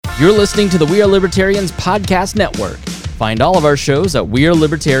You're listening to the We Are Libertarians Podcast Network. Find all of our shows at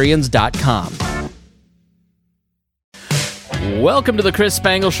wearelibertarians.com. Welcome to the Chris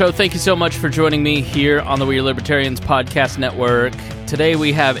Spangle Show. Thank you so much for joining me here on the We Are Libertarians Podcast Network. Today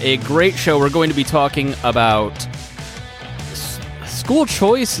we have a great show. We're going to be talking about school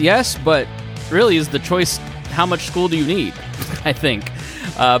choice, yes, but really is the choice, how much school do you need, I think.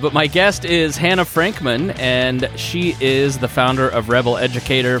 But my guest is Hannah Frankman, and she is the founder of Rebel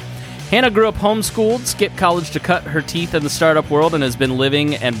Educator. Hannah grew up homeschooled, skipped college to cut her teeth in the startup world, and has been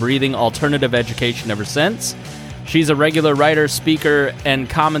living and breathing alternative education ever since. She's a regular writer, speaker, and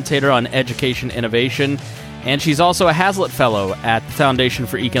commentator on education innovation, and she's also a Hazlitt Fellow at the Foundation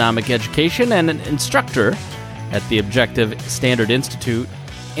for Economic Education and an instructor at the Objective Standard Institute,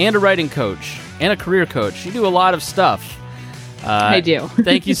 and a writing coach and a career coach. You do a lot of stuff. I do.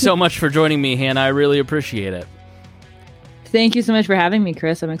 Thank you so much for joining me, Hannah. I really appreciate it. Thank you so much for having me,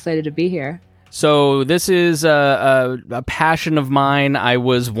 Chris. I'm excited to be here. So this is a passion of mine. I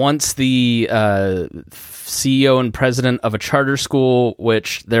was once the CEO and president of a charter school,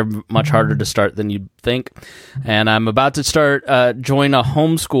 which they're much harder to start than you'd think. And I'm about to join a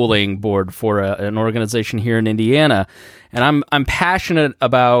homeschooling board for an organization here in Indiana. And I'm passionate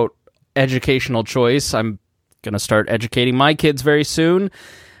about educational choice. I'm going to start educating my kids very soon.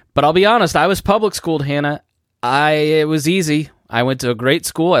 But I'll be honest, I was public schooled, Hannah. It was easy. I went to a great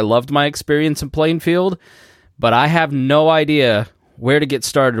school. I loved my experience in Plainfield, but I have no idea where to get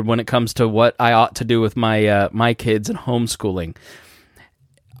started when it comes to what I ought to do with my kids and homeschooling.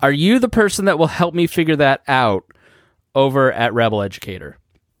 Are you the person that will help me figure that out over at Rebel Educator?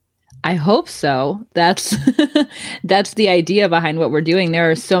 I hope so. That's the idea behind what we're doing.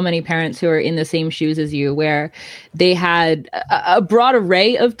 There are so many parents who are in the same shoes as you, where they had a broad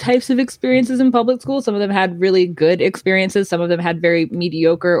array of types of experiences in public school. Some of them had really good experiences. Some of them had very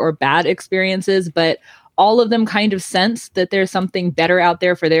mediocre or bad experiences, but all of them kind of sense that there's something better out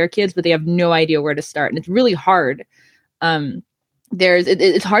there for their kids, but they have no idea where to start. And it's really hard.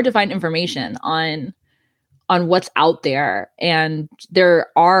 It's hard to find information on what's out there. And there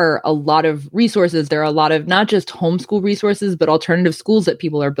are a lot of resources. There are a lot of not just homeschool resources, but alternative schools that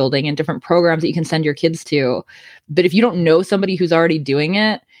people are building and different programs that you can send your kids to. But if you don't know somebody who's already doing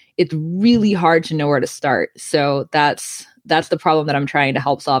it, it's really hard to know where to start. So that's the problem that I'm trying to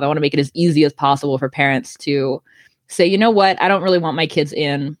help solve. I want to make it as easy as possible for parents to say, you know what, I don't really want my kids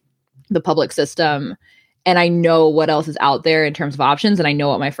in the public system. And I know what else is out there in terms of options. And I know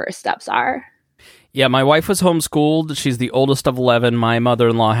what my first steps are. Yeah, my wife was homeschooled. She's the oldest of 11. My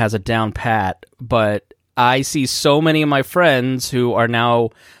mother-in-law has it down pat. But I see so many of my friends who are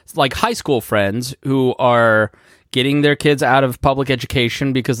now, like high school friends, who are getting their kids out of public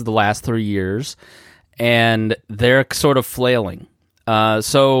education because of the last 3 years, and they're sort of flailing.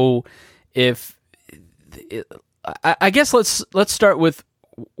 So I guess let's start with,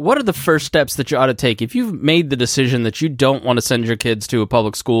 what are the first steps that you ought to take if you've made the decision that you don't want to send your kids to a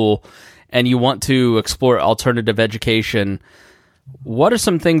public school and you want to explore alternative education? What are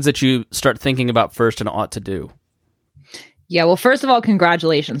some things that you start thinking about first and ought to do? Yeah, well, first of all,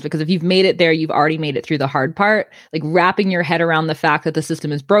 congratulations, because if you've made it there, you've already made it through the hard part. Like wrapping your head around the fact that the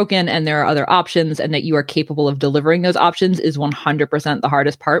system is broken and there are other options and that you are capable of delivering those options is 100% the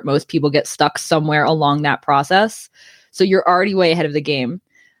hardest part. Most people get stuck somewhere along that process. So you're already way ahead of the game.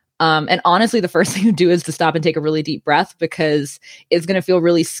 And honestly, the first thing to do is to stop and take a really deep breath, because it's going to feel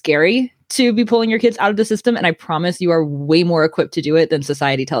really scary to be pulling your kids out of the system. And I promise you are way more equipped to do it than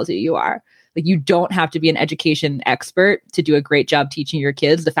society tells you you are. Like, you don't have to be an education expert to do a great job teaching your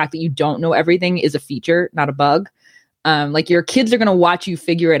kids. The fact that you don't know everything is a feature, not a bug. Like, your kids are going to watch you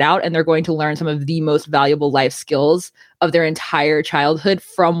figure it out, and they're going to learn some of the most valuable life skills of their entire childhood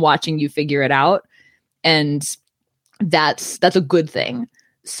from watching you figure it out. And that's a good thing.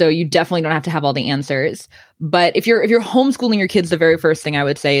 So you definitely don't have to have all the answers. But if you're homeschooling your kids, the very first thing I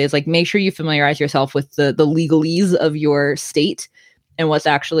would say is, like, make sure you familiarize yourself with the legalese of your state and what's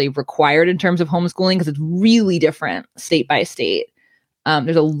actually required in terms of homeschooling, because it's really different state by state.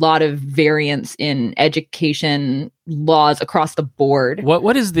 There's a lot of variance in education laws across the board.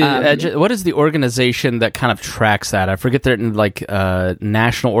 What is the organization that kind of tracks that? I forget they're in, like, a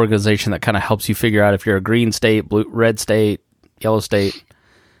national organization that kind of helps you figure out if you're a green state, red state, yellow state.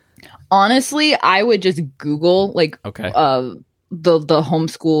 Honestly, I would just Google the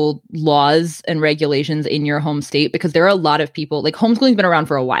homeschool laws and regulations in your home state, because there are a lot of people, like, homeschooling's been around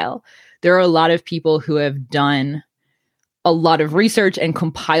for a while. There are a lot of people who have done a lot of research and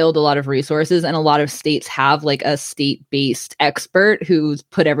compiled a lot of resources, and a lot of states have, like, a state-based expert who's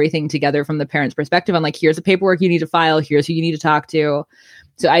put everything together from the parent's perspective on, like, here's the paperwork you need to file, here's who you need to talk to.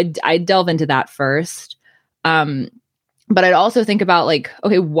 So I'd delve into that first. But I'd also think about like,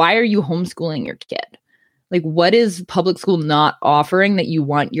 okay, why are you homeschooling your kid? Like, what is public school not offering that you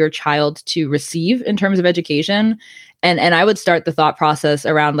want your child to receive in terms of education? And I would start the thought process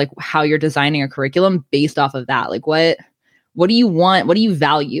around like how you're designing a curriculum based off of that. Like, what do you want? What do you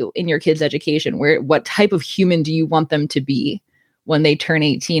value in your kid's education? What type of human do you want them to be when they turn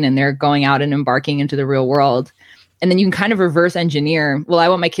 18 and they're going out and embarking into the real world? And then you can kind of reverse engineer. Well, I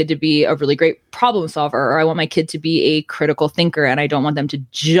want my kid to be a really great problem solver, or I want my kid to be a critical thinker, and I don't want them to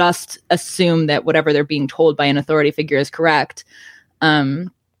just assume that whatever they're being told by an authority figure is correct.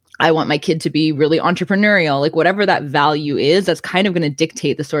 I want my kid to be really entrepreneurial. Like whatever that value is, that's kind of going to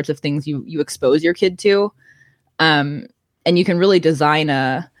dictate the sorts of things you expose your kid to. And you can really design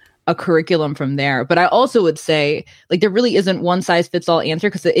a curriculum from there. But I also would say like there really isn't one size fits all answer,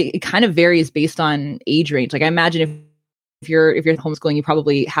 because it kind of varies based on age range. Like I imagine if you're homeschooling, you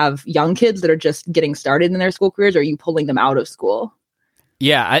probably have young kids that are just getting started in their school careers, or are you pulling them out of school?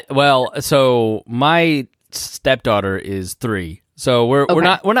 Yeah, so my stepdaughter is 3. So we're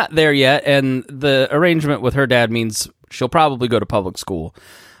not there yet, and the arrangement with her dad means she'll probably go to public school.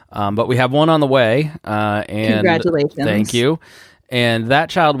 But we have one on the way. And congratulations. Thank you. And that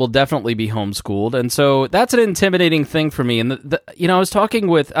child will definitely be homeschooled. And so that's an intimidating thing for me. And, I was talking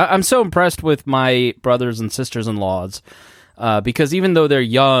with, I'm so impressed with my brothers and sisters-in-laws because even though they're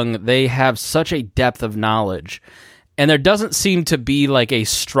young, they have such a depth of knowledge. And there doesn't seem to be like a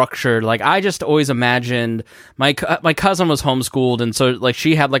structured, like I just always imagined my cousin was homeschooled. And so like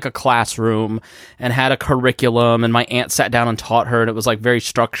she had like a classroom and had a curriculum, and my aunt sat down and taught her, and it was like very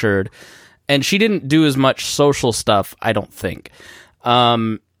structured. And she didn't do as much social stuff, I don't think.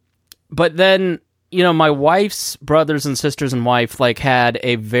 But then, my wife's brothers and sisters and wife like had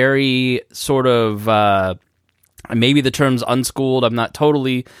a very sort of, maybe the term's unschooled. I'm not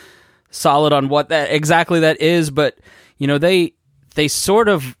totally solid on what that exactly that is, but they sort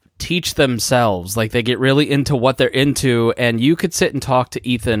of teach themselves. Like they get really into what they're into, and you could sit and talk to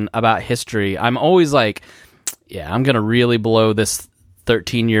Ethan about history. I'm always like, yeah, I'm going to really blow this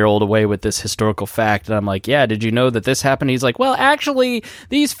 13-year-old away with this historical fact. And I'm like, yeah, did you know that this happened? He's like, well, actually,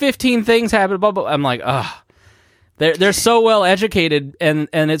 these 15 things happened, blah, blah. I'm like, they're so well educated, and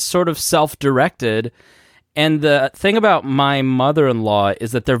it's sort of self-directed. And the thing about my mother-in-law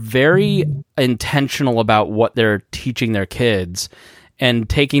is that they're very intentional about what they're teaching their kids and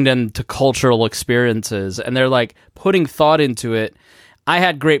taking them to cultural experiences. And they're like putting thought into it. I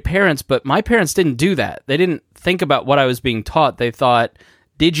had great parents, but my parents didn't do that. They didn't think about what I was being taught. They thought,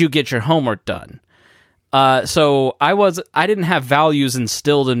 did you get your homework done? So I didn't have values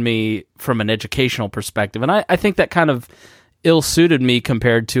instilled in me from an educational perspective. And I think that kind of ill-suited me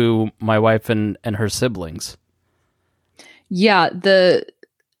compared to my wife and her siblings. Yeah,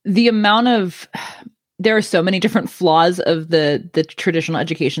 the amount of there are so many different flaws of the traditional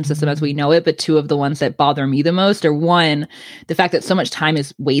education system as we know it, but two of the ones that bother me the most are, one, the fact that so much time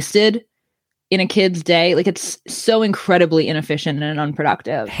is wasted in a kid's day. Like it's so incredibly inefficient and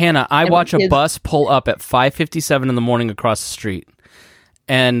unproductive. Hannah, I watch a bus pull up at 5:57 in the morning across the street,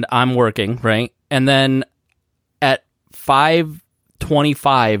 and I'm working, right? And then at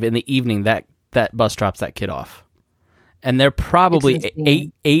 5:25 in the evening, that bus drops that kid off. And they're probably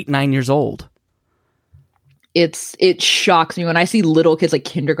 9 years old. It shocks me when I see little kids like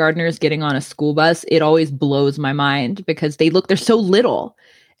kindergartners getting on a school bus. It always blows my mind because they're so little,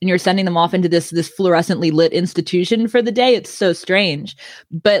 and you're sending them off into this fluorescently lit institution for the day. It's so strange.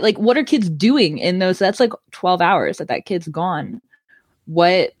 But like, what are kids doing in those? That's like 12 hours that kid's gone.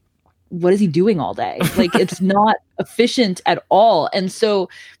 What is he doing all day? Like, it's not efficient at all. And so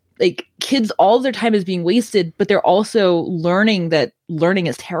like kids, all their time is being wasted, but they're also learning that learning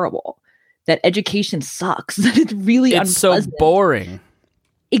is terrible, that education sucks, that it's really unpleasant. So boring.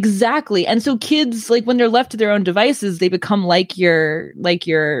 Exactly. And so kids, like when they're left to their own devices, they become like Ethan,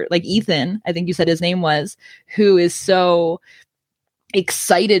 I think you said his name was, who is so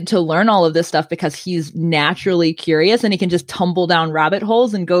excited to learn all of this stuff because he's naturally curious and he can just tumble down rabbit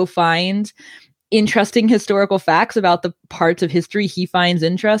holes and go find interesting historical facts about the parts of history he finds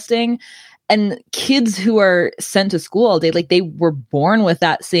interesting. And kids who are sent to school all day, like they were born with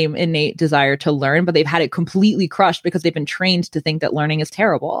that same innate desire to learn, but they've had it completely crushed because they've been trained to think that learning is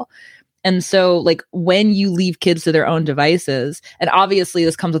terrible. And so like when you leave kids to their own devices, and obviously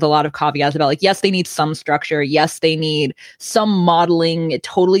this comes with a lot of caveats about like, yes, they need some structure. Yes, they need some modeling. It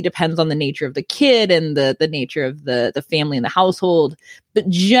totally depends on the nature of the kid and the nature of the family and the household. But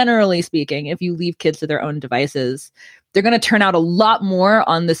generally speaking, if you leave kids to their own devices, they're going to turn out a lot more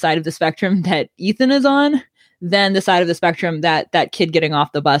on the side of the spectrum that Ethan is on then the side of the spectrum that kid getting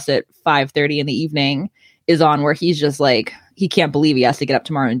off the bus at 5:30 in the evening is on, where he's just like, he can't believe he has to get up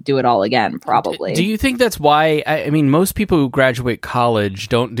tomorrow and do it all again, probably. Do you think that's why, I mean, most people who graduate college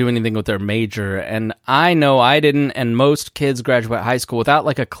don't do anything with their major, and I know I didn't, and most kids graduate high school without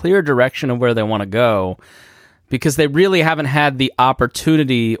like a clear direction of where they want to go, because they really haven't had the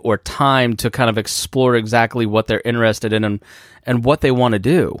opportunity or time to kind of explore exactly what they're interested in and what they want to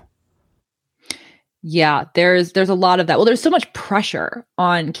do. Yeah, there's a lot of that. Well, there's so much pressure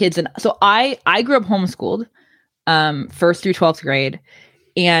on kids. And so I grew up homeschooled, first through 12th grade.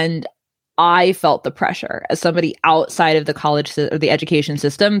 And I felt the pressure as somebody outside of the college or the education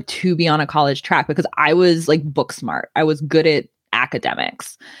system to be on a college track, because I was like book smart. I was good at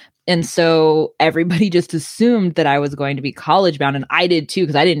academics. And so everybody just assumed that I was going to be college bound. And I did too,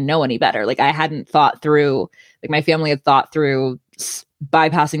 because I didn't know any better. Like I hadn't thought through, like my family had thought through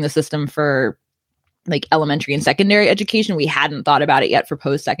bypassing the system for like elementary and secondary education. We hadn't thought about it yet for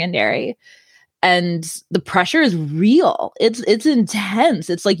post-secondary. And the pressure is real. It's intense.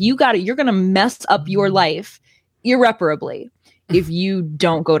 It's like you're going to mess up your life irreparably if you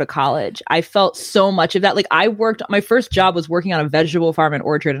don't go to college. I felt so much of that. Like my first job was working on a vegetable farm and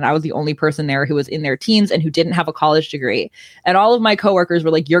orchard, and I was the only person there who was in their teens and who didn't have a college degree. And all of my coworkers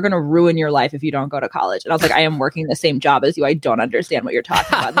were like, you're going to ruin your life if you don't go to college. And I was like, I am working the same job as you. I don't understand what you're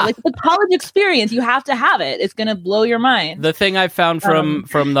talking about. Like, the college experience, you have to have it. It's going to blow your mind. The thing I found from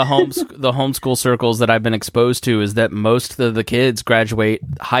the homeschool circles that I've been exposed to is that most of the kids graduate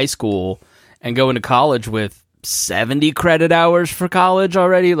high school and go into college with 70 credit hours for college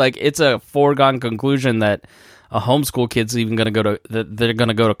already. Like, it's a foregone conclusion that a homeschool kid's even going to go to they're going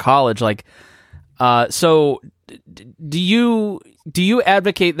to go to college. Like, so do you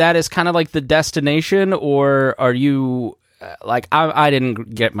advocate that as kind of like the destination, or are you like, I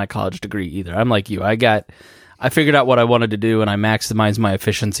didn't get my college degree either. I'm like you. I figured out what I wanted to do and I maximized my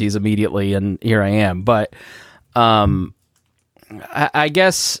efficiencies immediately, and here I am. But I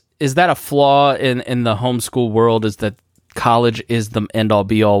guess, is that a flaw in the homeschool world, is that college is the end all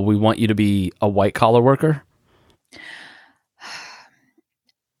be all? We want you to be a white collar worker?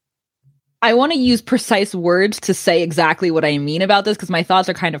 I want to use precise words to say exactly what I mean about this, because my thoughts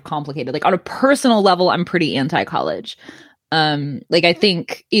are kind of complicated. Like, on a personal level, I'm pretty anti-college. Like, I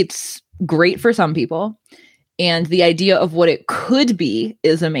think it's great for some people, and the idea of what it could be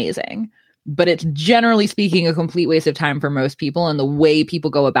is amazing. But it's generally speaking a complete waste of time for most people, and the way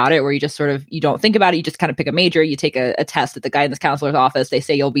people go about it, where you just sort of, you don't think about it, you just kind of pick a major, you take a test at the guidance counselor's office, they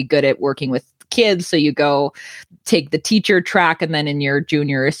say you'll be good at working with kids, so you go take the teacher track, and then in your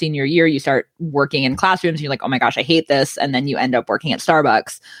junior or senior year you start working in classrooms, and you're like, oh my gosh, I hate this, and then you end up working at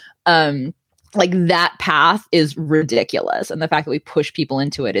Starbucks. Like, that path is ridiculous, and the fact that we push people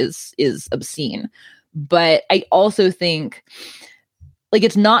into it is obscene. But I also think, like,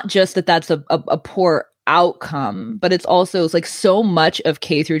 it's not just that that's a poor outcome, but it's also, it's like, so much of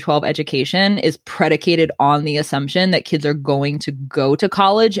K through 12 education is predicated on the assumption that kids are going to go to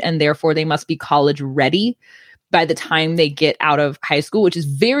college, and therefore they must be college ready by the time they get out of high school, which is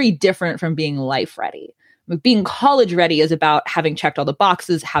very different from being life ready. Being college ready is about having checked all the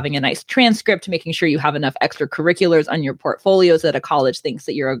boxes, having a nice transcript, making sure you have enough extracurriculars on your portfolio so that a college thinks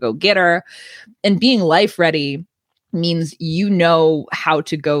that you're a go-getter. And being life ready means you know how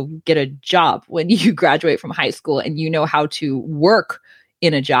to go get a job when you graduate from high school, and you know how to work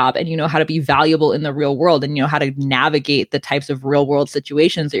in a job, and you know how to be valuable in the real world, and you know how to navigate the types of real world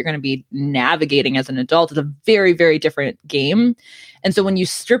situations that you're going to be navigating as an adult. It's a very, very different game. And so when you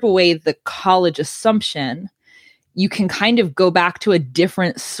strip away the college assumption, you can kind of go back to a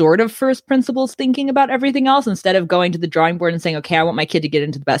different sort of first principles thinking about everything else, instead of going to the drawing board and saying, okay, I want my kid to get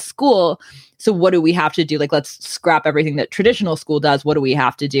into the best school. So what do we have to do? Like, let's scrap everything that traditional school does. What do we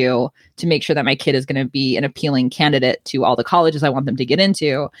have to do to make sure that my kid is going to be an appealing candidate to all the colleges I want them to get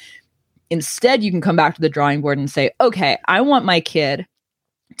into? Instead, you can come back to the drawing board and say, okay, I want my kid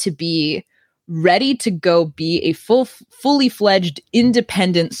to be ready to go be a fully fledged,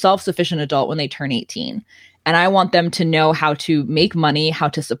 independent, self-sufficient adult when they turn 18. And I want them to know how to make money, how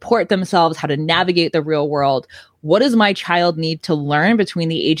to support themselves, how to navigate the real world. What does my child need to learn between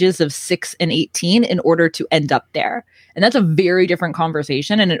the ages of 6 and 18 in order to end up there? And that's a very different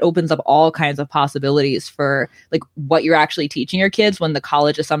conversation. And it opens up all kinds of possibilities for like what you're actually teaching your kids when the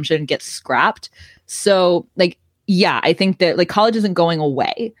college assumption gets scrapped. So like, yeah, I think that like college isn't going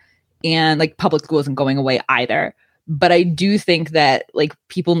away, and like public school isn't going away either. But I do think that like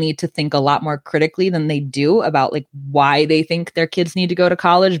people need to think a lot more critically than they do about like why they think their kids need to go to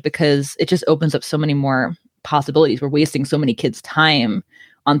college, because it just opens up so many more possibilities. We're wasting so many kids' time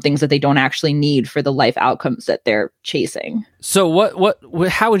on things that they don't actually need for the life outcomes that they're chasing. So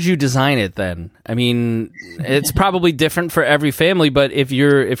how would you design it then? I mean, it's probably different for every family, but if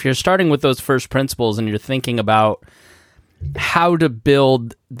you're starting with those first principles and you're thinking about how to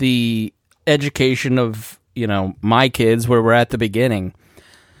build the education of, my kids where we're at the beginning,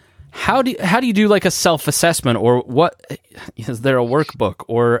 how do you do like a self-assessment, or what is there a workbook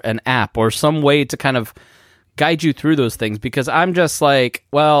or an app or some way to kind of guide you through those things? Because I'm just like,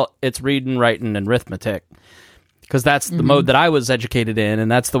 well, it's reading, writing, and arithmetic, because that's the mode that I was educated in,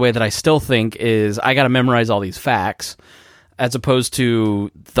 and that's the way that I still think is I got to memorize all these facts, as opposed to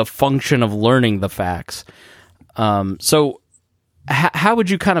the function of learning the facts. So how would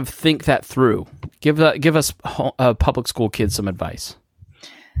you kind of think that through? Give us public school kids some advice.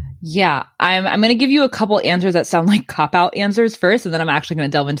 Yeah, I'm going to give you a couple answers that sound like cop-out answers first, and then I'm actually going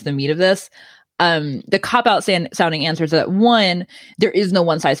to delve into the meat of this. The cop-out sounding answers that, one, there is no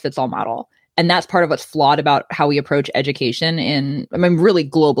one-size-fits-all model. And that's part of what's flawed about how we approach education really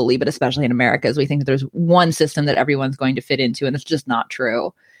globally, but especially in America, is we think that there's one system that everyone's going to fit into, and it's just not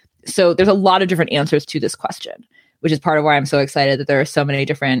true. So there's a lot of different answers to this question, which is part of why I'm so excited that there are so many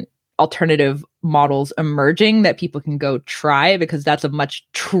different alternative models emerging that people can go try, because that's a much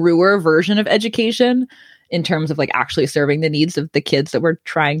truer version of education in terms of like actually serving the needs of the kids that we're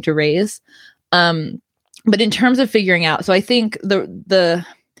trying to raise. But in terms of figuring out, so I think there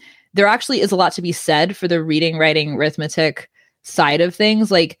actually is a lot to be said for the reading, writing, arithmetic side of things.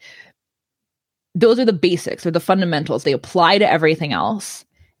 Like, those are the basics or the fundamentals. They apply to everything else.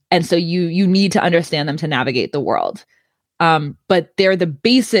 And so you need to understand them to navigate the world. But they're the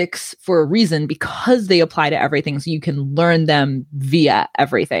basics for a reason, because they apply to everything. So you can learn them via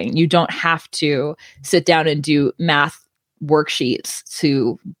everything. You don't have to sit down and do math worksheets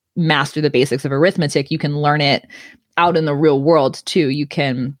to master the basics of arithmetic. You can learn it out in the real world too. You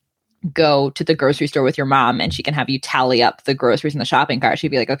can go to the grocery store with your mom and she can have you tally up the groceries in the shopping cart. She'd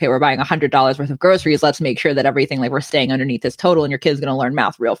be like, okay, we're buying $100 worth of groceries. Let's make sure that everything, like, we're staying underneath this total. And your kid's going to learn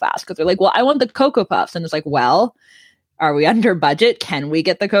math real fast, because they're like, well, I want the Cocoa Puffs. And it's like, well, are we under budget? Can we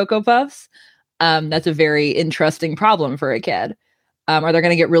get the Cocoa Puffs? That's a very interesting problem for a kid. Or they're going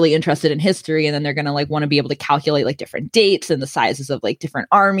to get really interested in history, and then they're going to like want to be able to calculate like different dates and the sizes of like different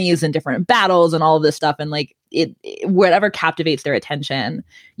armies and different battles and all of this stuff. And like it whatever captivates their attention,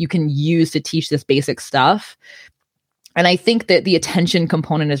 you can use to teach this basic stuff. And I think that the attention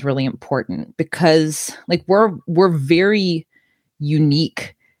component is really important, because like we're very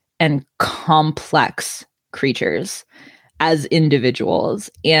unique and complex creatures as individuals,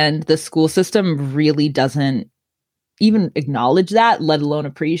 and the school system really doesn't even acknowledge that, let alone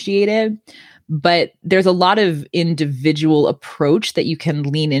appreciate it. But there's a lot of individual approach that you can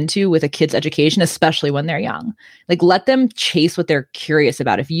lean into with a kid's education, especially when they're young. Like, let them chase what they're curious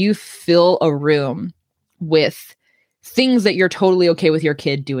about. If you fill a room with things that you're totally okay with your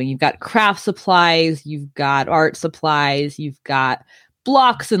kid doing, you've got craft supplies, you've got art supplies, you've got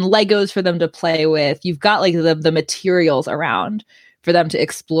blocks and Legos for them to play with, you've got like the materials around for them to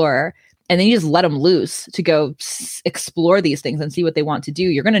explore. And then you just let them loose to go explore these things and see what they want to do.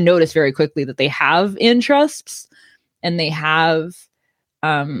 You're going to notice very quickly that they have interests, and they have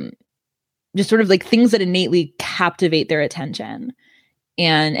just sort of like things that innately captivate their attention.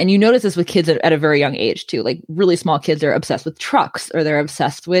 And you notice this with kids at a very young age too. Like, really small kids are obsessed with trucks, or they're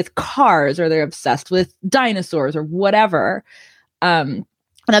obsessed with cars, or they're obsessed with dinosaurs or whatever. And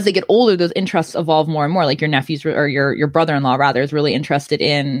as they get older, those interests evolve more and more. Like, your nephews or your brother-in-law rather is really interested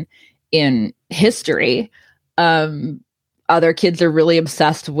in history. Other kids are really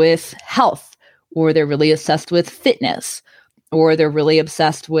obsessed with health, or they're really obsessed with fitness, or they're really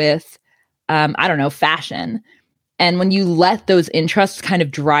obsessed with, fashion. And when you let those interests kind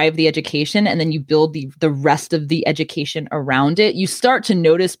of drive the education, and then you build the rest of the education around it, you start to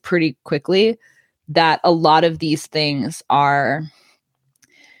notice pretty quickly that a lot of these things are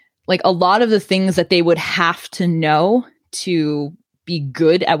like a lot of the things that they would have to know to be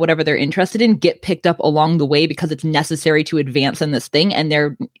good at whatever they're interested in get picked up along the way, because it's necessary to advance in this thing, and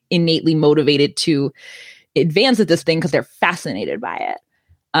they're innately motivated to advance at this thing because they're fascinated by it.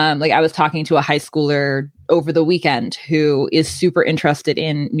 Like, I was talking to a high schooler over the weekend who is super interested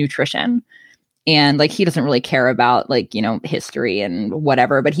in nutrition, and like, he doesn't really care about like, history and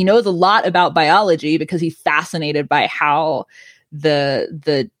whatever, but he knows a lot about biology because he's fascinated by how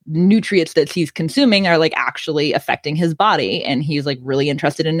the nutrients that he's consuming are like actually affecting his body. And he's like really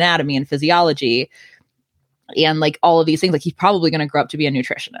interested in anatomy and physiology and like all of these things. Like, he's probably going to grow up to be a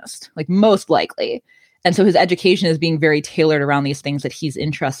nutritionist, like most likely. And so his education is being very tailored around these things that he's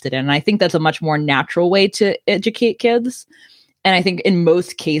interested in. And I think that's a much more natural way to educate kids. And I think in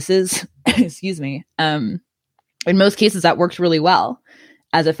most cases, excuse me, in most cases that works really well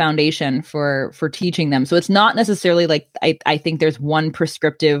as a foundation for teaching them. So it's not necessarily like I think there's one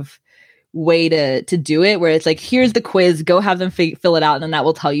prescriptive way to do it where it's like, here's the quiz, go have them fill it out, and then that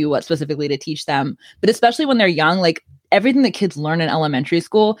will tell you what specifically to teach them. But especially when they're young, like everything that kids learn in elementary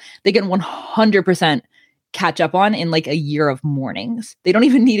school, they can 100% catch up on in like a year of mornings. They don't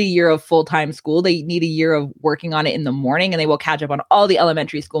even need a year of full-time school. They need a year of working on it in the morning, and they will catch up on all the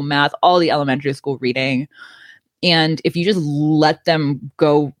elementary school math, all the elementary school reading. And if you just let them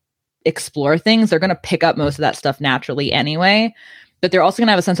go explore things, they're going to pick up most of that stuff naturally anyway. But they're also going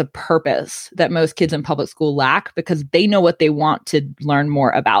to have a sense of purpose that most kids in public school lack, because they know what they want to learn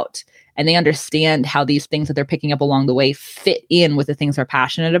more about. And they understand how these things that they're picking up along the way fit in with the things they're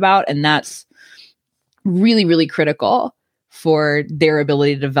passionate about. And that's really, really critical for their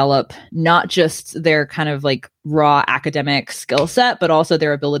ability to develop not just their kind of like raw academic skill set, but also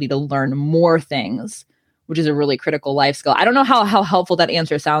their ability to learn more things, which is a really critical life skill. I don't know how helpful that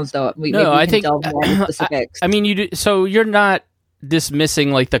answer sounds, though. I think delve more into specifics. I mean, you do, so you're not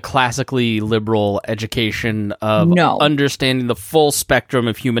dismissing like the classically liberal education of understanding the full spectrum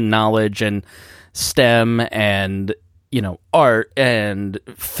of human knowledge and STEM and, you know, art and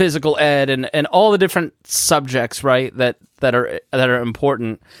physical ed and all the different subjects, right, that are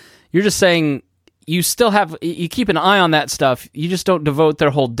important. You're just saying you keep an eye on that stuff. You just don't devote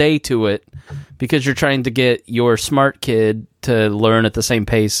their whole day to it because you're trying to get your smart kid to learn at the same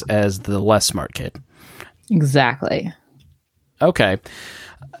pace as the less smart kid. Exactly. Okay.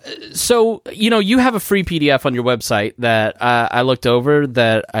 So, you know, you have a free PDF on your website that I looked over,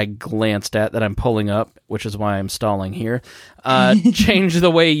 that I glanced at, that I'm pulling up, which is why I'm stalling here. Change the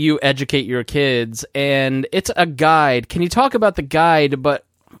way you educate your kids. And it's a guide. Can you talk about the guide, but,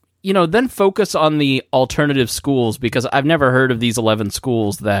 you know, then focus on the alternative schools, because I've never heard of these 11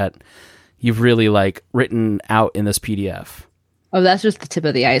 schools that you've really like written out in this PDF. Oh, that's just the tip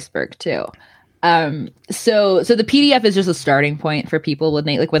of the iceberg too. So the PDF is just a starting point for people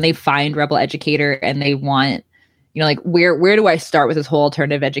when they find Rebel Educator and they want, you know, like where do I start with this whole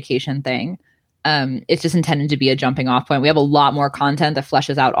alternative education thing? It's just intended to be a jumping off point. We have a lot more content that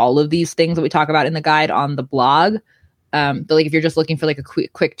fleshes out all of these things that we talk about in the guide on the blog. But like if you're just looking for like a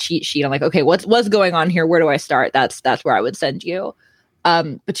quick cheat sheet, I'm like, okay, what's going on here? Where do I start? That's where I would send you.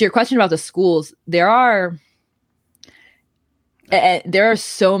 But to your question about the schools, there are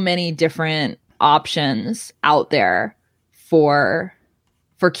so many different options out there for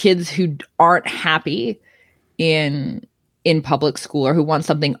kids who aren't happy in public school or who want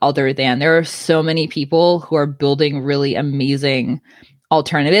something other than. There are so many people who are building really amazing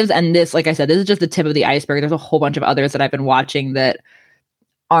alternatives. And this, like I said, this is just the tip of the iceberg. There's a whole bunch of others that I've been watching that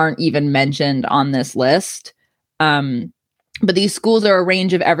aren't even mentioned on this list. But these schools are a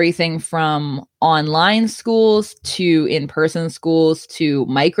range of everything from online schools to in-person schools to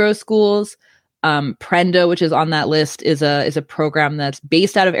micro schools. Prendo, which is on that list, is a program that's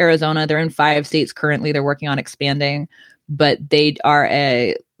based out of Arizona. They're in 5 states currently. They're working on expanding, but they are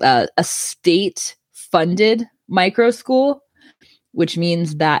a state-funded micro school, which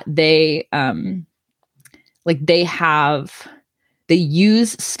means that they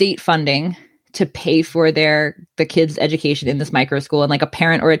use state funding to pay for the kids' education in this micro school. And like a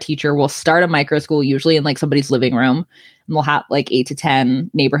parent or a teacher will start a micro school, usually in like somebody's living room, and we'll have like 8 to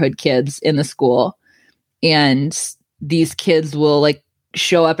 10 neighborhood kids in the school. And these kids will like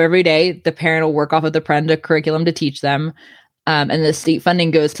show up every day. The parent will work off of the Prenda curriculum to teach them. And the state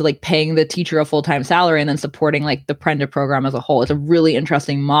funding goes to like paying the teacher a full-time salary and then supporting like the Prenda program as a whole. It's a really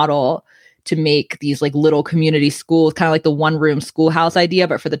interesting model to make these like little community schools, kind of like the one-room schoolhouse idea,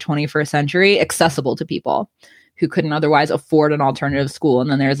 but for the 21st century, accessible to people who couldn't otherwise afford an alternative school. And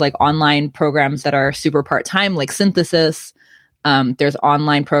then there's like online programs that are super part-time, like Synthesis. There's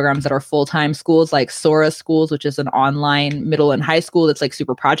online programs that are full-time schools, like Sora Schools, which is an online middle and high school that's like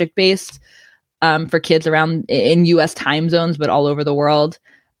super project-based for kids around in U.S. time zones, but all over the world.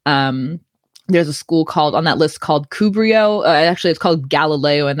 There's a school on that list called Kubrio. Actually, it's called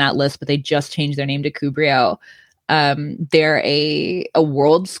Galileo in that list, but they just changed their name to Kubrio. They're a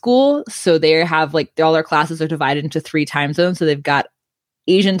world school. So they have like all their classes are divided into 3 time zones. So they've got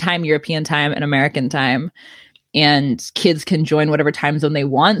Asian time, European time, and American time. And kids can join whatever time zone they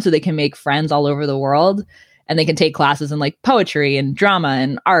want. So they can make friends all over the world. And they can take classes in like poetry and drama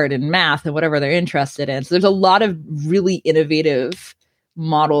and art and math and whatever they're interested in. So there's a lot of really innovative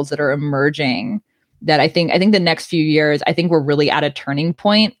models that are emerging that I think the next few years, I think we're really at a turning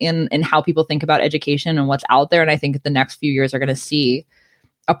point in how people think about education and what's out there. And I think the next few years are going to see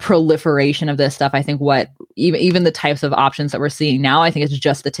a proliferation of this stuff. I think even the types of options that we're seeing now, I think it's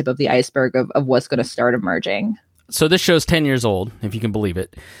just the tip of the iceberg of what's going to start emerging. So this show's 10 years old, if you can believe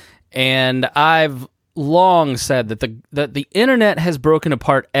it. And I've long said that the internet has broken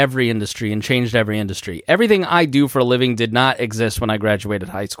apart every industry and changed every industry. Everything I do for a living did not exist when I graduated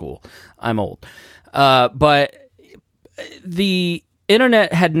high school. I'm old. But the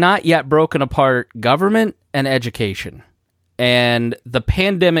internet had not yet broken apart government and education. And the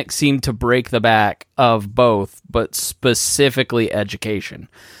pandemic seemed to break the back of both, but specifically education.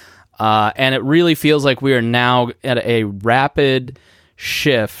 And it really feels like we are now at a rapid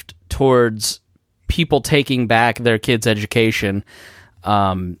shift towards people taking back their kids' education.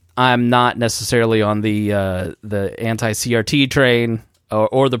 I'm not necessarily on the anti-CRT train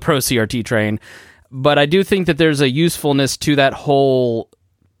or the pro-CRT train, but I do think that there's a usefulness to that whole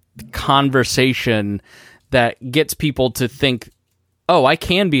conversation that gets people to think, oh, I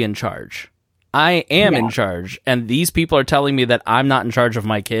can be in charge. I am in charge, and these people are telling me that I'm not in charge of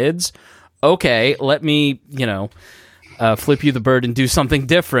my kids. Okay, let me, flip you the bird and do something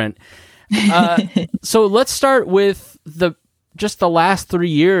different. So let's start with the last 3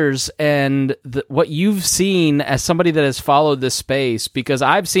 years and what you've seen as somebody that has followed this space, because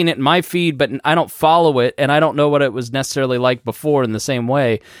I've seen it in my feed, but I don't follow it, and I don't know what it was necessarily like before in the same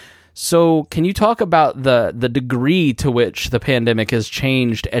way. So can you talk about the degree to which the pandemic has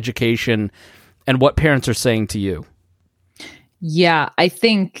changed education and what parents are saying to you? Yeah, I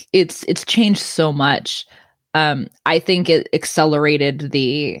think it's changed so much. I think it accelerated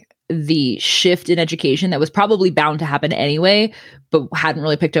the shift in education that was probably bound to happen anyway, but hadn't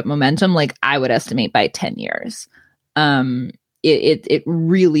really picked up momentum. Like I would estimate by 10 years. It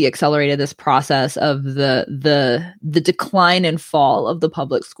really accelerated this process of the decline and fall of the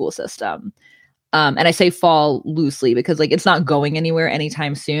public school system. And I say fall loosely because like it's not going anywhere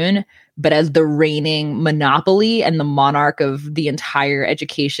anytime soon, but as the reigning monopoly and the monarch of the entire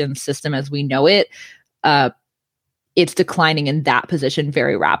education system as we know it, it's declining in that position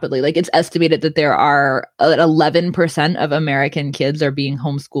very rapidly. Like it's estimated that there are 11% of American kids are being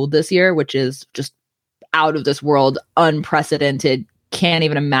homeschooled this year, which is just out of this world, unprecedented. Can't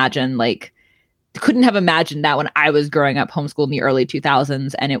even imagine, like couldn't have imagined that when I was growing up homeschooled in the early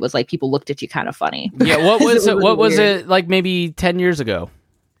 2000s, and it was like people looked at you kind of funny. Yeah, what was it? What was it like maybe 10 years ago?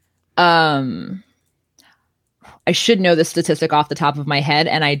 I should know the statistic off the top of my head,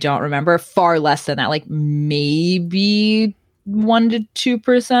 and I don't remember. Far less than that, like maybe 1% to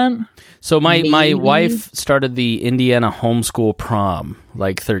 2%. So my wife started the Indiana homeschool prom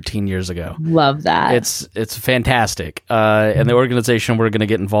like 13 years ago. Love that. It's fantastic. And the organization we're going to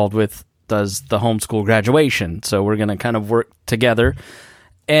get involved with does the homeschool graduation. So we're going to kind of work together.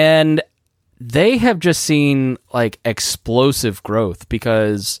 And they have just seen like explosive growth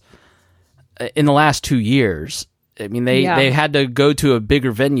because in the last 2 years, I mean, they had to go to a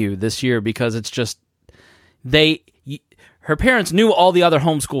bigger venue this year because it's just her parents knew all the other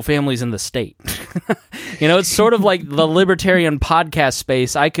homeschool families in the state. It's sort of like the libertarian podcast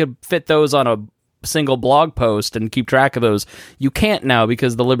space. I could fit those on a single blog post and keep track of those. You can't now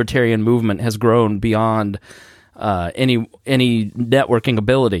because the libertarian movement has grown beyond any networking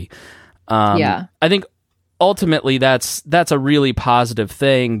ability. I think ultimately that's a really positive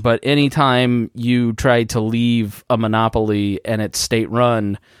thing, but anytime you try to leave a monopoly and it's state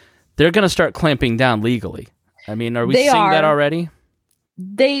run, they're going to start clamping down legally. I mean, are we seeing that already?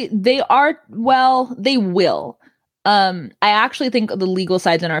 They are. Well, they will. I actually think the legal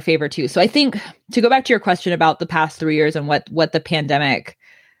side's in our favor too. So I think to go back to your question about the past 3 years and what the pandemic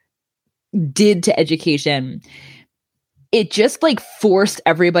did to education, it just like forced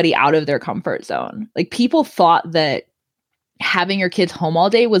everybody out of their comfort zone. Like people thought that having your kids home all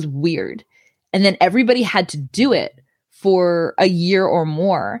day was weird. And then everybody had to do it for a year or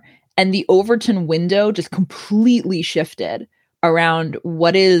more. And the Overton window just completely shifted around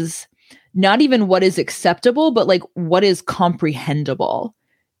what is not even what is acceptable, but like what is comprehensible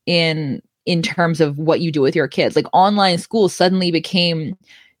in terms of what you do with your kids. Like online school suddenly became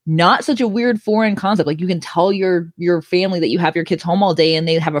not such a weird foreign concept. Like you can tell your family that you have your kids home all day and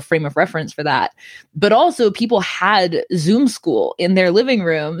they have a frame of reference for that. But also people had Zoom school in their living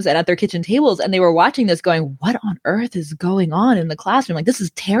rooms and at their kitchen tables, and they were watching this going, what on earth is going on in the classroom? Like, this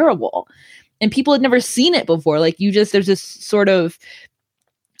is terrible. And people had never seen it before. Like there's this sort of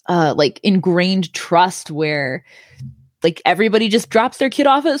like ingrained trust where like everybody just drops their kid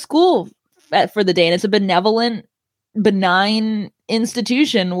off at school for the day. And it's a benevolent, benign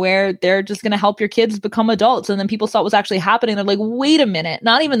institution where they're just going to help your kids become adults. And then people saw what was actually happening. They're like, wait a minute,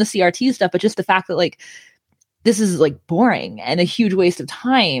 not even the CRT stuff, but just the fact that like this is like boring and a huge waste of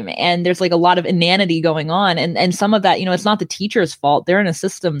time. And there's like a lot of inanity going on. And some of that, it's not the teacher's fault. They're in a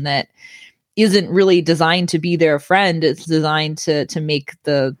system that isn't really designed to be their friend. It's designed to make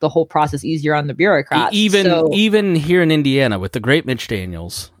the whole process easier on the bureaucrats. Even here in Indiana with the great Mitch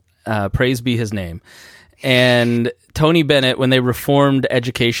Daniels, praise be his name, and Tony Bennett, when they reformed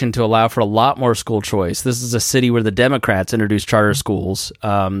education to allow for a lot more school choice. This is a city where the Democrats introduced charter schools.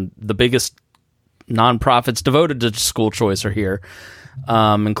 The biggest nonprofits devoted to school choice are here,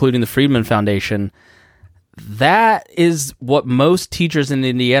 including the Friedman Foundation. That is what most teachers in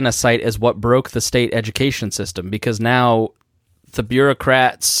Indiana cite as what broke the state education system, because now the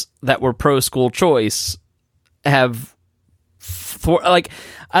bureaucrats that were pro school choice have,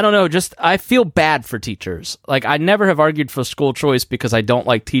 I feel bad for teachers. Like, I never have argued for school choice because I don't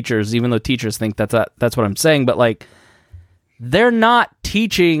like teachers, even though teachers think that's what I'm saying. But like, they're not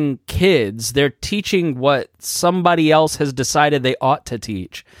teaching kids. They're teaching what somebody else has decided they ought to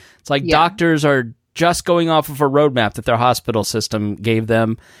teach. It's like doctors are just going off of a roadmap that their hospital system gave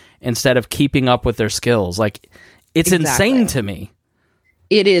them instead of keeping up with their skills. Like, it's insane to me.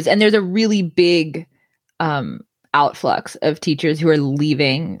 It is. And there's a really big outflux of teachers who are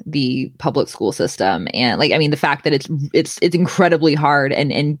leaving the public school system. And the fact that it's incredibly hard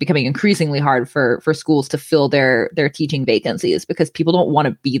and becoming increasingly hard for schools to fill their teaching vacancies because people don't want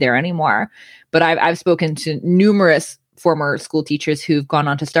to be there anymore. But I've spoken to numerous former school teachers who've gone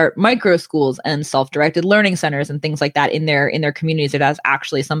on to start micro schools and self-directed learning centers and things like that in their communities. There's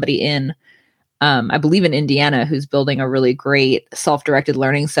actually somebody in, I believe in Indiana, who's building a really great self-directed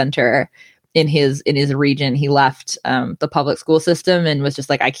learning center in his region. He left the public school system and was just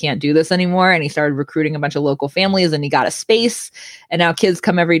like, I can't do this anymore. And he started recruiting a bunch of local families, and he got a space. And now kids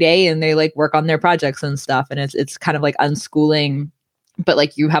come every day and they like work on their projects and stuff. And it's kind of like unschooling, but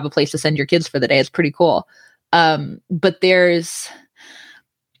like you have a place to send your kids for the day. It's pretty cool. But there's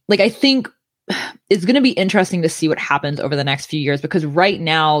I think it's going to be interesting to see what happens over the next few years, because right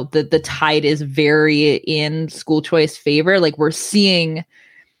now the tide is very in school choice favor. Like, we're seeing,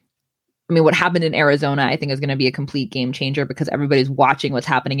 what happened in Arizona, I think, is going to be a complete game changer because everybody's watching what's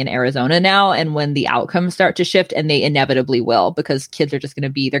happening in Arizona now. And when the outcomes start to shift, and they inevitably will, because kids are just they're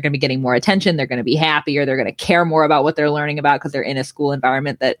going to be getting more attention. They're going to be happier. They're going to care more about what they're learning about because they're in a school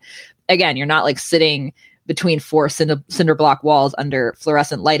environment that, again, you're not like sitting between four cinder block walls under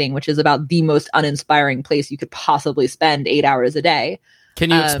fluorescent lighting, which is about the most uninspiring place you could possibly spend 8 hours a day. Can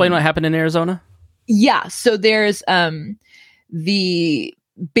you explain what happened in Arizona? Yeah. So there's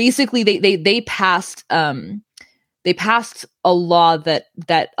basically they passed a law that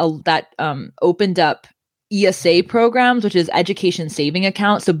opened up ESA programs, which is education saving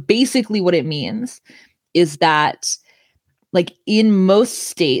accounts. So basically what it means is that, like, in most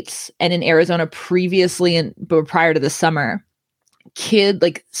states and in Arizona previously but prior to the summer,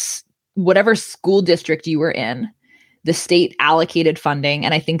 whatever school district you were in, the state allocated funding,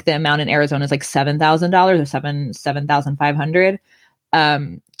 and I think the amount in Arizona is like $7,000 or $7,500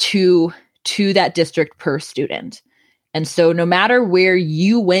 to that district per student. And so no matter where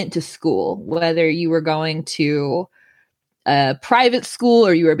you went to school, whether you were going to a private school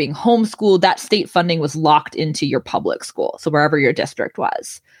or you were being homeschooled, that state funding was locked into your public school. So wherever your district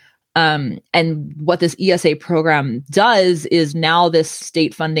was. And what this ESA program does is now this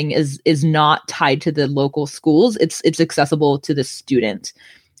state funding is not tied to the local schools. It's accessible to the student.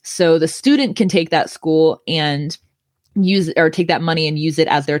 So the student can take that school and take that money and use it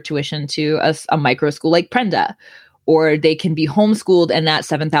as their tuition to a micro school like Prenda. Or they can be homeschooled, and that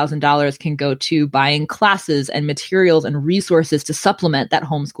 $7,000 can go to buying classes and materials and resources to supplement that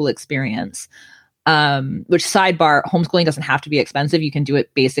homeschool experience. Which, sidebar, homeschooling doesn't have to be expensive. You can do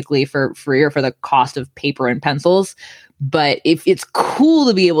it basically for free or for the cost of paper and pencils. But if it's cool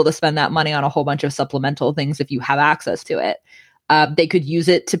to be able to spend that money on a whole bunch of supplemental things if you have access to it. They could use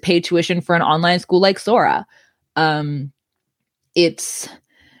it to pay tuition for an online school like Sora.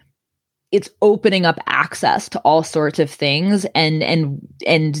 It's opening up access to all sorts of things, and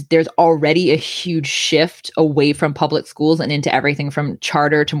there's already a huge shift away from public schools and into everything from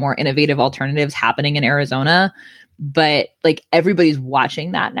charter to more innovative alternatives happening in Arizona. But like, everybody's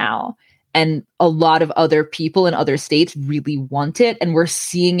watching that now, and a lot of other people in other states really want it, and we're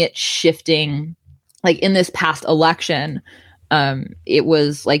seeing it shifting. Like, in this past election, it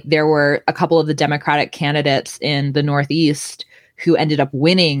was like there were a couple of the Democratic candidates in the Northeast who ended up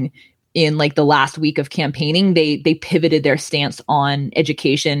winning. In like the last week of campaigning, they pivoted their stance on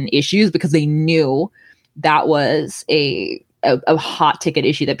education issues because they knew that was a hot ticket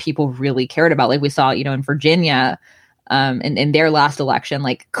issue that people really cared about. Like we saw, in Virginia, in their last election.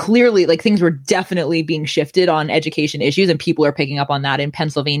 Like clearly, like things were definitely being shifted on education issues, and people are picking up on that in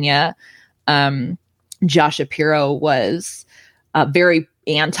Pennsylvania. Josh Shapiro was very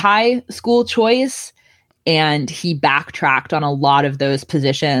anti-school choice, and he backtracked on a lot of those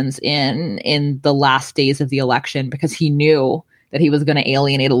positions in the last days of the election because he knew that he was going to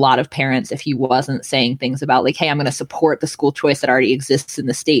alienate a lot of parents if he wasn't saying things about like, hey, I'm going to support the school choice that already exists in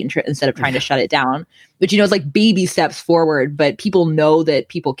the state instead of trying to shut it down, which, is like baby steps forward. But people know that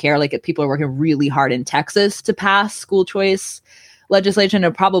people care. Like if people are working really hard in Texas to pass school choice legislation,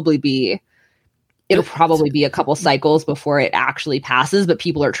 it'll probably be a couple cycles before it actually passes, but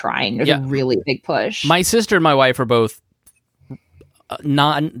people are trying. There's a really big push. My sister and my wife are both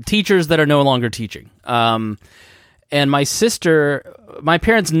teachers that are no longer teaching. And my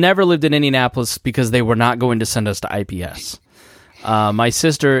parents never lived in Indianapolis because they were not going to send us to IPS. My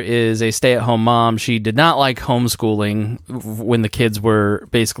sister is a stay-at-home mom. She did not like homeschooling when the kids were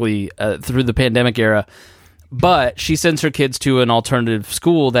basically through the pandemic era, but she sends her kids to an alternative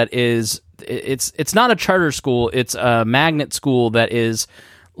school that is it's not a charter school. It's a magnet school that is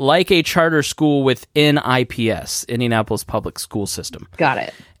like a charter school within IPS, Indianapolis Public School System. Got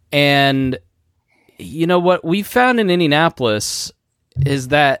it. And you know what we found in Indianapolis is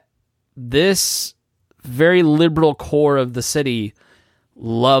that this very liberal core of the city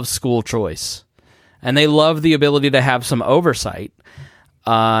loves school choice, and they love the ability to have some oversight.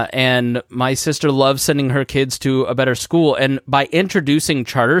 And my sister loves sending her kids to a better school. And by introducing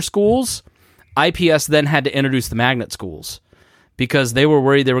charter schools, IPS then had to introduce the magnet schools because they were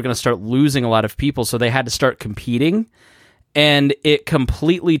worried they were going to start losing a lot of people. So they had to start competing. And it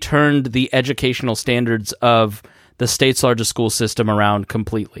completely turned the educational standards of the state's largest school system around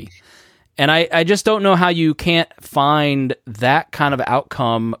completely. And I just don't know how you can't find that kind of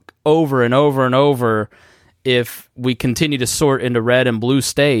outcome over and over and over if we continue to sort into red and blue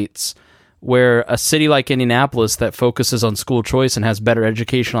states, where a city like Indianapolis that focuses on school choice and has better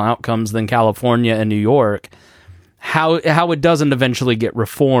educational outcomes than California and New York, how it doesn't eventually get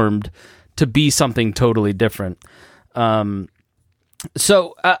reformed to be something totally different.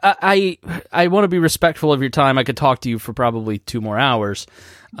 So I want to be respectful of your time. I could talk to you for probably 2 more hours.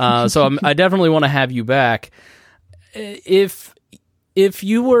 So I definitely want to have you back. If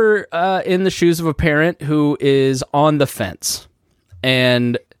you were in the shoes of a parent who is on the fence,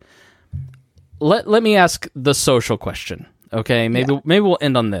 and let me ask the social question, okay? Maybe we'll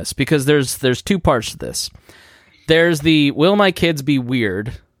end on this because there's 2 parts to this. There's the will my kids be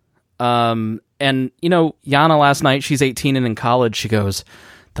weird? And Yana last night, she's 18 and in college, she goes,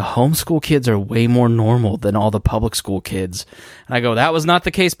 the homeschool kids are way more normal than all the public school kids. And I go, that was not the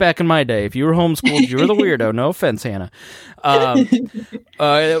case back in my day. If you were homeschooled, you were the weirdo. No offense, Hannah.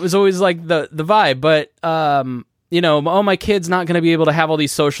 It was always like the vibe. But, my kid's not going to be able to have all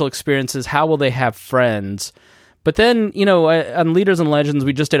these social experiences. How will they have friends? But then, on Leaders and Legends,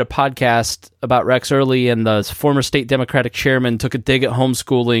 we just did a podcast about Rex Early, and the former state Democratic chairman took a dig at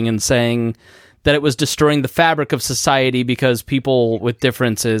homeschooling and saying that it was destroying the fabric of society because people with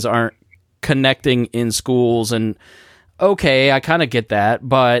differences aren't connecting in schools. And okay, I kind of get that,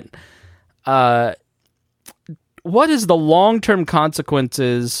 but what is the long-term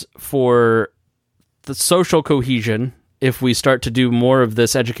consequences for the social cohesion if we start to do more of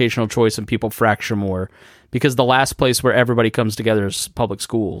this educational choice and people fracture more? Because the last place where everybody comes together is public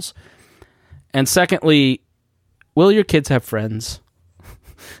schools. And secondly, will your kids have friends?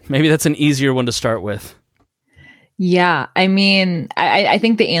 Maybe that's an easier one to start with. Yeah, I mean, I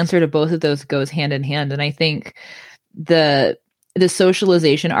think the answer to both of those goes hand in hand. And I think the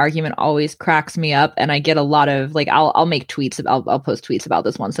socialization argument always cracks me up. And I get a lot of, like, I'll make tweets, I'll post tweets about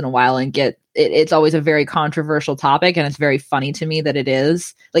this once in a while and get, it's always a very controversial topic. And it's very funny to me that it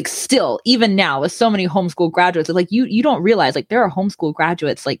is. Like, still, even now, with so many homeschool graduates, it's like, you don't realize, like, there are homeschool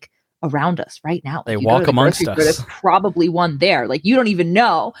graduates, like, around us right now. They walk amongst us. There's probably one there. Like, you don't even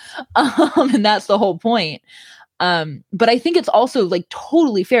know. And that's the whole point. But I think it's also, like,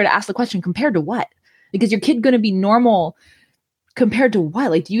 totally fair to ask the question, compared to what? Because your kid going to be normal compared to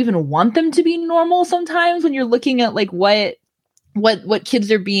what? Like, do you even want them to be normal sometimes when you're looking at, like, what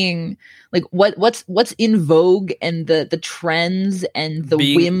kids are being, like, what's in vogue and the trends and the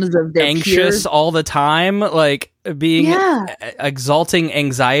whims of their anxious peers all the time, like being exalting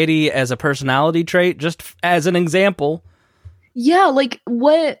anxiety as a personality trait, just as an example. Yeah, like,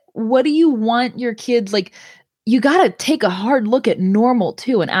 what do you want your kids, like, you got to take a hard look at normal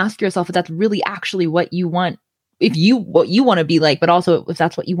too and ask yourself if that's really actually what you want, what you want to be like, but also if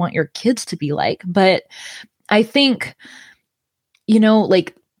that's what you want your kids to be like. But I think,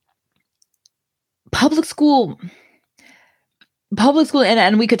 like, public school, public school,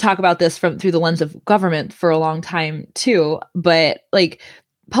 and we could talk about this through the lens of government for a long time too, but like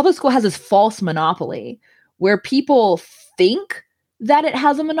public school has this false monopoly where people think that it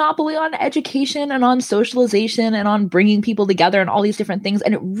has a monopoly on education and on socialization and on bringing people together and all these different things,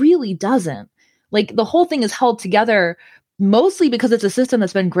 and it really doesn't. Like the whole thing is held together mostly because it's a system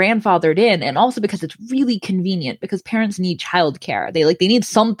that's been grandfathered in, and also because it's really convenient because parents need childcare. They need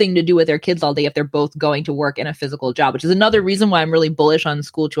something to do with their kids all day if they're both going to work in a physical job, which is another reason why I'm really bullish on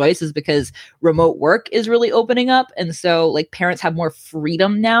school choice, is because remote work is really opening up. And so like parents have more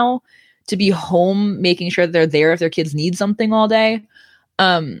freedom now to be home, making sure that they're there if their kids need something all day.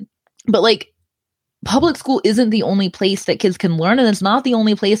 But like public school isn't the only place that kids can learn, and it's not the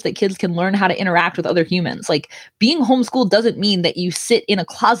only place that kids can learn how to interact with other humans. Like being homeschooled doesn't mean that you sit in a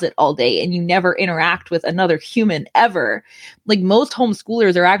closet all day and you never interact with another human ever. Like most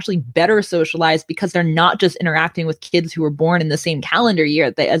homeschoolers are actually better socialized because they're not just interacting with kids who were born in the same calendar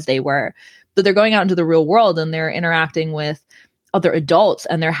year as they were, but they're going out into the real world and they're interacting with other adults,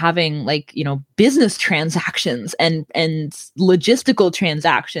 and they're having like, you know, business transactions and logistical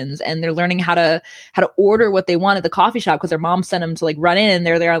transactions, and they're learning how to order what they want at the coffee shop because their mom sent them to like run in, and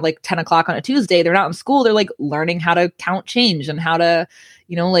they're there at like 10 o'clock on a Tuesday. They're not in school. They're like learning how to count change and how to,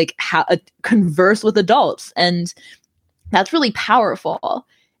 you know, like how converse with adults. And that's really powerful.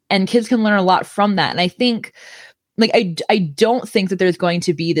 And kids can learn a lot from that. And I think like, I don't think that there's going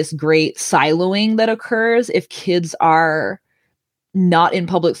to be this great siloing that occurs if kids are not in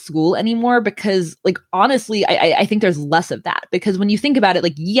public school anymore, because like honestly I think there's less of that, because when you think about it,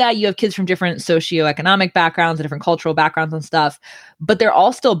 like yeah, you have kids from different socioeconomic backgrounds and different cultural backgrounds and stuff, but they're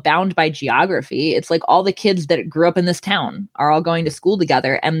all still bound by geography. It's like all the kids that grew up in this town are all going to school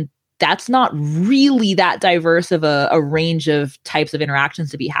together, and that's not really that diverse of a range of types of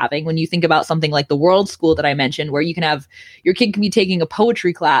interactions to be having. When you think about something like the World School that I mentioned, where you can have your kid can be taking a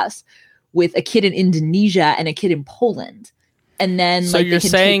poetry class with a kid in Indonesia and a kid in Poland. And then, so like, you're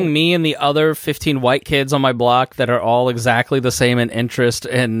saying me and the other 15 white kids on my block that are all exactly the same in interest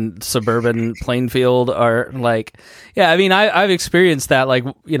in suburban Plainfield are like, yeah, I mean, I've experienced that. Like,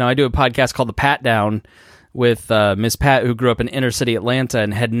 you know, I do a podcast called The Pat Down with Miss Pat, who grew up in inner city Atlanta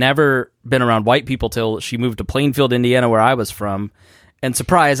and had never been around white people till she moved to Plainfield, Indiana, where I was from. And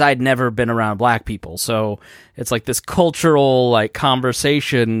surprise, I'd never been around black people. So it's like this cultural like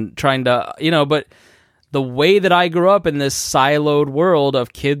conversation trying to, you know, but the way that I grew up in this siloed world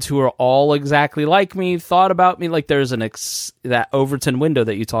of kids who are all exactly like me, thought about me like there's that Overton window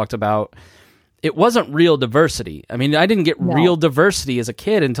that you talked about. It wasn't real diversity. I mean, I didn't get real diversity as a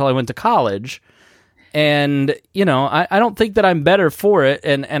kid until I went to college. And, you know, I don't think that I'm better for it.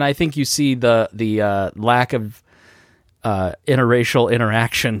 And I think you see the lack of interracial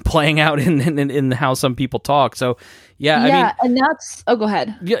interaction playing out in how some people talk. So, yeah, I mean, and that's, oh, go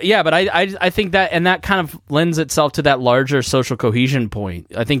ahead. Yeah, but I think that, and that kind of lends itself to that larger social cohesion point.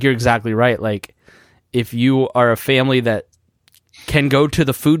 I think you're exactly right. Like, if you are a family that can go to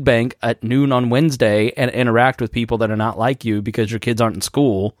the food bank at noon on Wednesday and interact with people that are not like you because your kids aren't in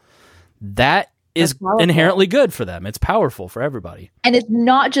school, that is inherently good for them. It's powerful for everybody. And it's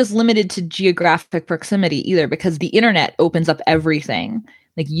not just limited to geographic proximity either, because the internet opens up everything.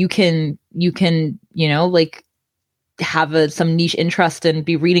 Like you can, you know, like have some niche interest and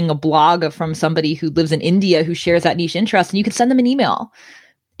be reading a blog from somebody who lives in India who shares that niche interest, and you can send them an email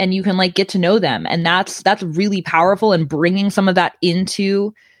and you can like get to know them. And that's really powerful. And bringing some of that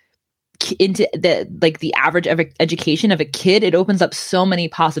into the like the average education of a kid, it opens up so many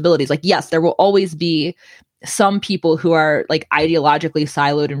possibilities. Like, yes, there will always be some people who are like ideologically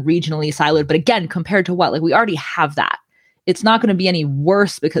siloed and regionally siloed, but again, compared to what, like we already have that. It's not going to be any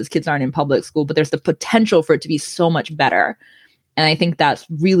worse because kids aren't in public school, but there's the potential for it to be so much better. And I think that's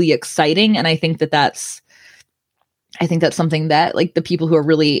really exciting. And I think that's something that like the people who are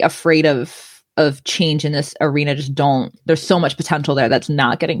really afraid of change in this arena just don't. There's so much potential there that's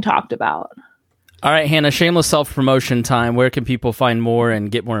not getting talked about. All right, Hannah, shameless self-promotion time. Where can people find more and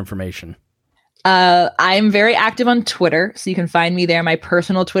get more information? I'm very active on Twitter, so you can find me there. My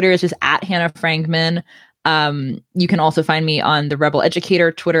personal Twitter is just at Hannah Frankman. You can also find me on the Rebel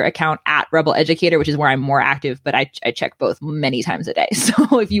Educator Twitter account at Rebel Educator, which is where I'm more active, but I check both many times a day.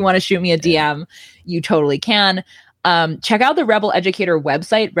 So if you want to shoot me a DM, you totally can. Check out the Rebel Educator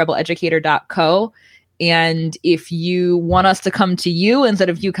website, rebeleducator.co. And if you want us to come to you instead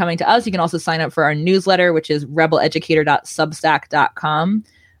of you coming to us, you can also sign up for our newsletter, which is rebeleducator.substack.com.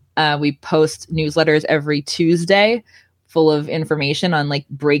 We post newsletters every Tuesday full of information on like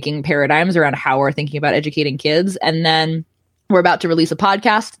breaking paradigms around how we're thinking about educating kids. And then We're about to release a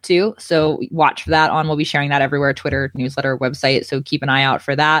podcast too, so watch for that we'll be sharing that everywhere, Twitter, newsletter, website, so keep an eye out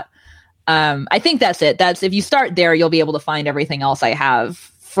for that. I think that's it. If you start there, you'll be able to find everything else I have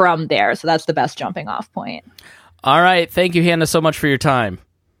from there, so that's the best jumping off point. All right, thank you, Hannah, so much for your time.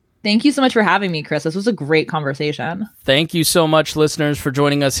 Thank you so much for having me, Chris. This was a great conversation. Thank you so much, listeners, for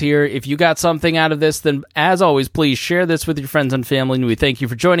joining us here. If you got something out of this, then as always, please share this with your friends and family, and we thank you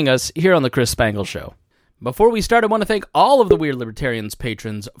for joining us here on The Chris Spangle Show. Before we start, I want to thank all of the Weird Libertarians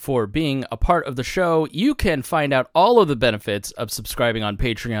patrons for being a part of the show. You can find out all of the benefits of subscribing on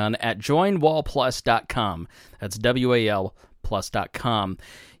Patreon at joinwalplus.com. That's WAL+.com.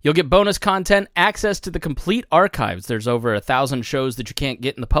 You'll get bonus content, access to the complete archives. There's over 1,000 shows that you can't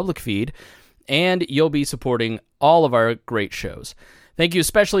get in the public feed, and you'll be supporting all of our great shows. Thank you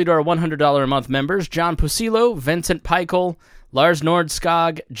especially to our $100 a month members, John Pusilo, Vincent Peichel, Lars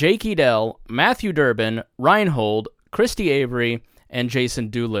Nordskog, Jake Edel, Matthew Durbin, Reinhold, Christy Avery, and Jason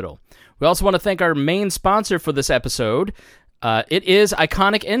Doolittle. We also want to thank our main sponsor for this episode. It is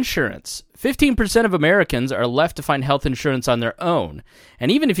Iconic Insurance. 15% of Americans are left to find health insurance on their own.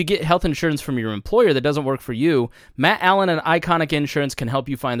 And even if you get health insurance from your employer that doesn't work for you, Matt Allen and Iconic Insurance can help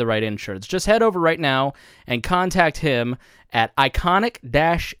you find the right insurance. Just head over right now and contact him at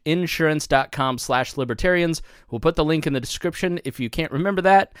iconic-insurance.com/libertarians. We'll put the link in the description if you can't remember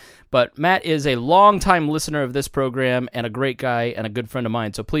that. But Matt is a longtime listener of this program and a great guy and a good friend of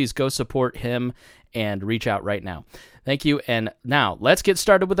mine. So please go support him and reach out right now. Thank you. And now let's get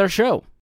started with our show.